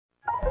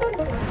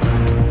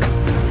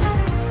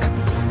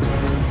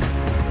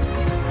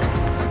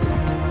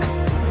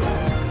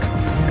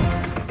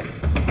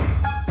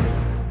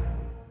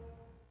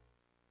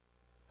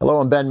Hello,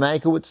 I'm Ben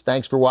Mankiewicz.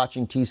 Thanks for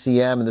watching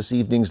TCM and this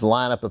evening's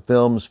lineup of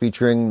films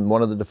featuring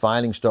one of the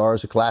defining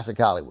stars of classic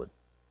Hollywood,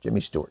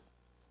 Jimmy Stewart.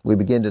 We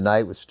begin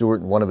tonight with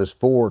Stewart in one of his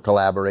 4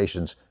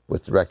 collaborations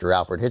with director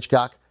Alfred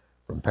Hitchcock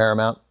from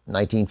Paramount,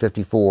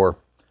 1954,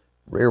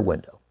 Rear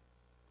Window.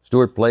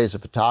 Stewart plays a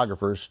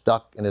photographer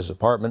stuck in his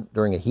apartment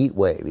during a heat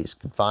wave. He's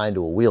confined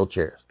to a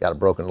wheelchair. He's got a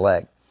broken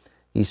leg.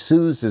 He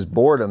soothes his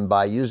boredom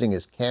by using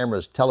his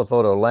camera's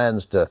telephoto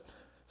lens to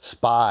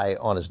spy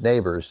on his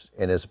neighbors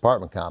in his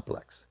apartment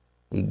complex.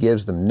 He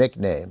gives them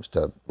nicknames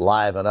to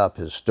liven up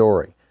his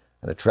story.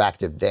 An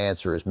attractive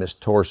dancer is Miss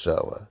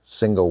Torso. A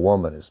single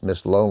woman is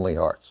Miss Lonely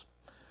Hearts.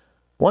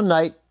 One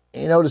night,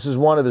 he notices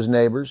one of his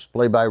neighbors,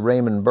 played by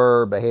Raymond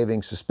Burr,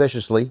 behaving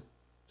suspiciously.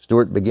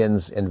 Stewart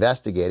begins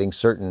investigating,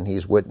 certain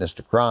he's witnessed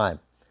a crime.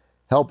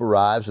 Help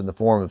arrives in the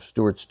form of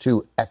Stewart's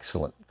 2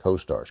 excellent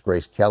co-stars.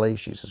 Grace Kelly,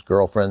 she's his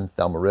girlfriend.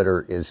 Thelma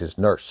Ritter is his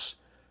nurse.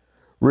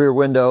 Rear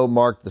Window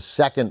marked the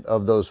second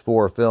of those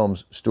 4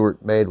 films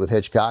Stewart made with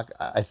Hitchcock.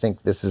 I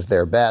think this is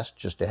their best,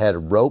 just ahead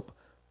of Rope,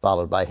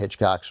 followed by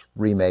Hitchcock's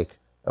remake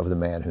of The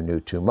Man Who Knew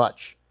Too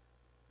Much.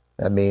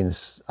 That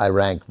means I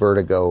rank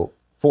Vertigo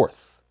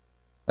 4th.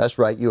 That's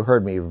right, you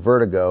heard me.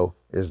 Vertigo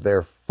is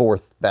their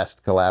 4th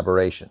best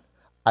collaboration.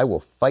 I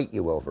will fight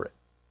you over it.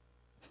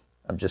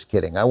 I'm just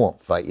kidding. I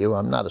won't fight you.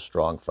 I'm not a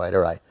strong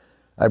fighter.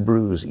 I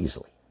bruise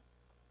easily.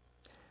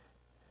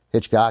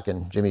 Hitchcock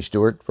and Jimmy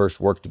Stewart first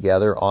worked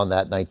together on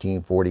that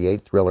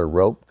 1948 thriller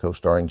Rope,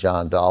 co-starring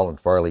John Dahl and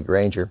Farley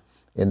Granger.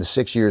 In the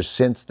 6 years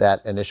since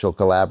that initial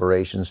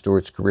collaboration,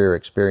 Stewart's career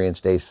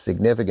experienced a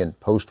significant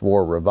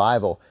post-war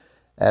revival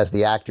as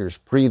the actor's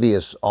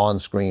previous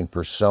on-screen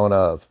persona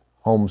of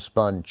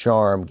homespun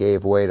charm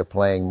gave way to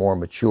playing more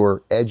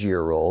mature,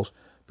 edgier roles,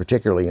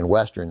 particularly in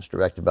westerns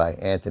directed by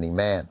Anthony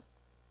Mann.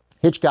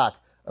 Hitchcock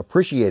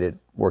appreciated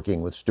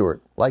working with Stewart,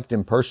 liked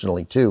him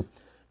personally too.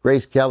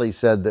 Grace Kelly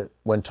said that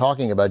when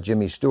talking about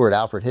Jimmy Stewart,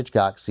 Alfred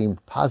Hitchcock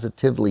seemed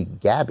positively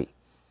gabby.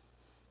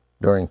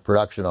 During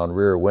production on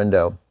Rear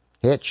Window,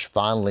 Hitch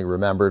fondly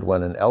remembered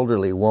when an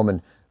elderly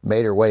woman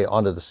made her way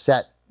onto the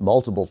set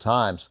multiple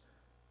times.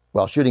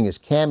 While shooting his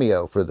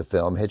cameo for the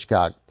film,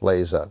 Hitchcock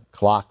plays a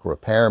clock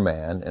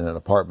repairman in an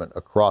apartment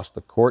across the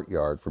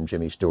courtyard from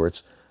Jimmy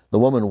Stewart's. The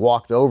woman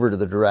walked over to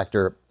the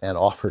director and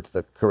offered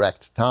the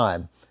correct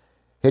time.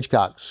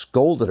 Hitchcock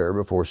scolded her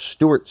before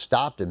Stewart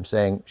stopped him,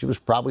 saying she was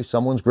probably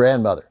someone's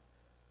grandmother.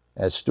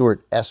 As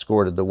Stewart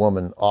escorted the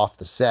woman off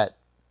the set,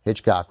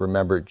 Hitchcock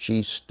remembered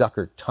she stuck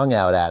her tongue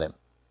out at him.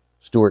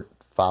 Stewart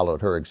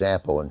followed her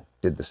example and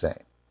did the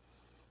same.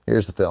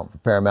 Here's the film from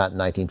Paramount in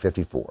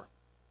 1954,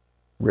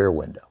 Rear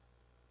Window.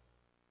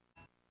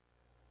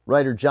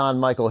 Writer John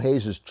Michael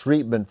Hayes'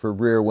 treatment for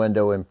Rear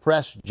Window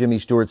impressed Jimmy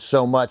Stewart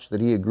so much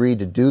that he agreed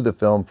to do the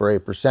film for a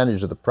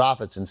percentage of the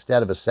profits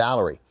instead of a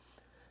salary.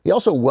 He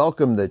also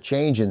welcomed the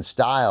change in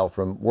style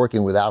from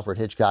working with Alfred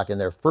Hitchcock in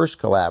their first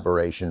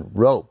collaboration,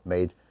 Rope,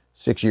 made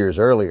 6 years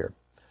earlier.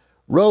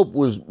 Rope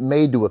was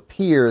made to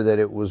appear that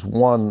it was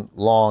one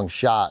long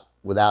shot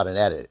without an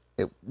edit.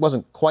 It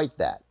wasn't quite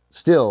that.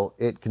 Still,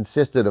 it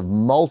consisted of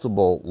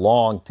multiple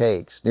long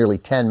takes, nearly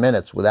 10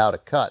 minutes without a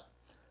cut.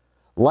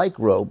 Like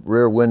Rope,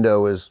 Rear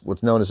Window is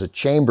what's known as a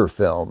chamber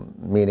film,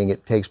 meaning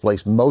it takes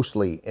place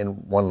mostly in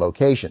one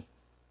location.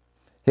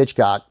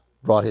 Hitchcock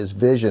brought his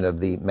vision of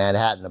the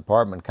Manhattan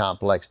apartment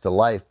complex to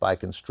life by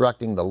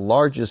constructing the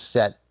largest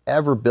set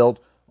ever built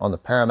on the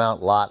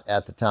Paramount lot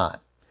at the time.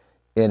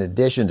 In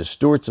addition to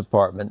Stewart's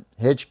apartment,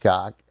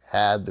 Hitchcock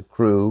had the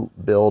crew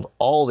build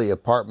all the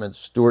apartments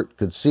Stewart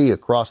could see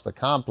across the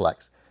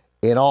complex.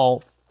 In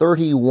all,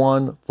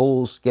 31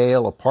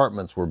 full-scale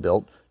apartments were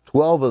built.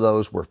 12 of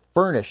those were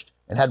furnished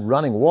and had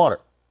running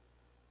water.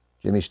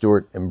 Jimmy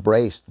Stewart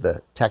embraced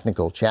the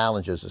technical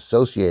challenges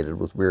associated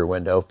with Rear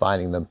Window,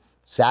 finding them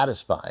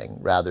satisfying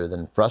rather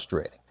than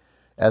frustrating.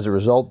 As a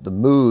result, the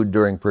mood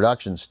during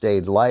production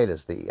stayed light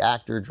as the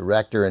actor,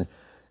 director, and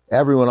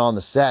everyone on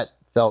the set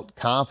felt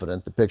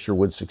confident the picture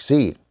would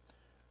succeed.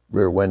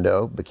 Rear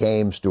Window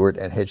became Stewart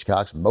and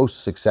Hitchcock's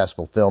most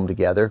successful film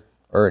together,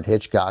 earned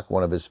Hitchcock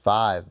one of his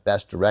 5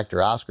 Best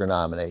Director Oscar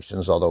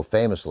nominations, although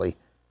famously,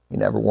 he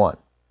never won.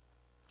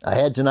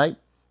 Ahead tonight,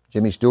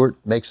 Jimmy Stewart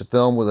makes a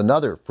film with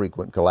another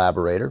frequent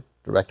collaborator,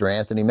 director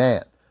Anthony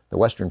Mann. The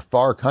Western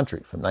Far Country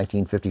from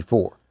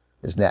 1954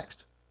 is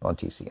next on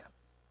TCM.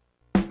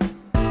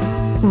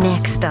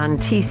 Next on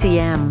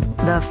TCM,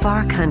 The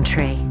Far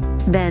Country.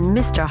 Then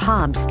Mr.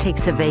 Hobbs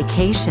takes a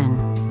vacation.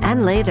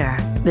 And later,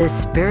 The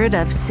Spirit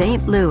of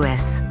St.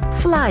 Louis.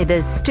 Fly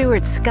the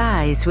Stewart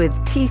skies with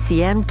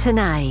TCM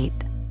tonight.